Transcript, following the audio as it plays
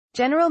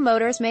General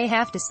Motors may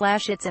have to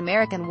slash its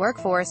American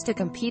workforce to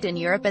compete in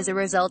Europe as a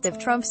result of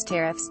Trump's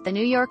tariffs, the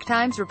New York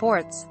Times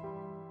reports.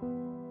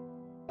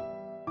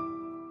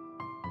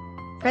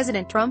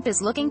 President Trump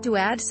is looking to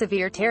add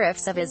severe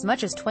tariffs of as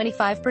much as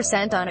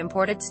 25% on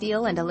imported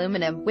steel and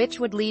aluminum, which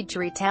would lead to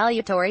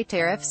retaliatory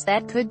tariffs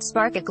that could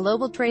spark a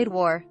global trade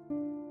war.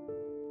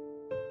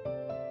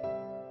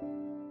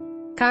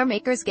 Car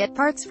makers get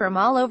parts from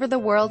all over the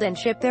world and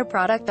ship their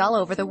product all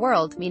over the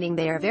world, meaning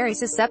they are very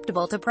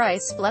susceptible to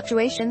price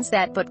fluctuations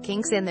that put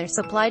kinks in their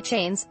supply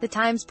chains, the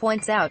Times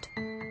points out.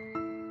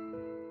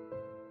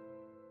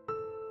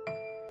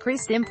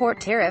 Increased import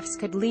tariffs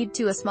could lead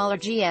to a smaller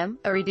GM,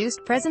 a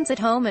reduced presence at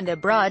home and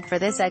abroad for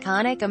this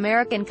iconic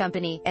American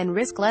company, and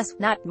risk less,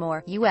 not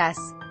more, U.S.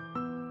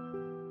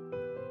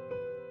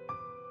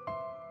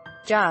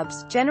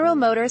 jobs, General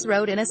Motors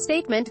wrote in a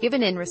statement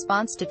given in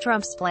response to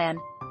Trump's plan.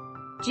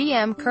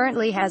 GM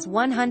currently has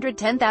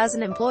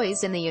 110,000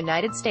 employees in the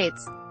United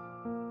States.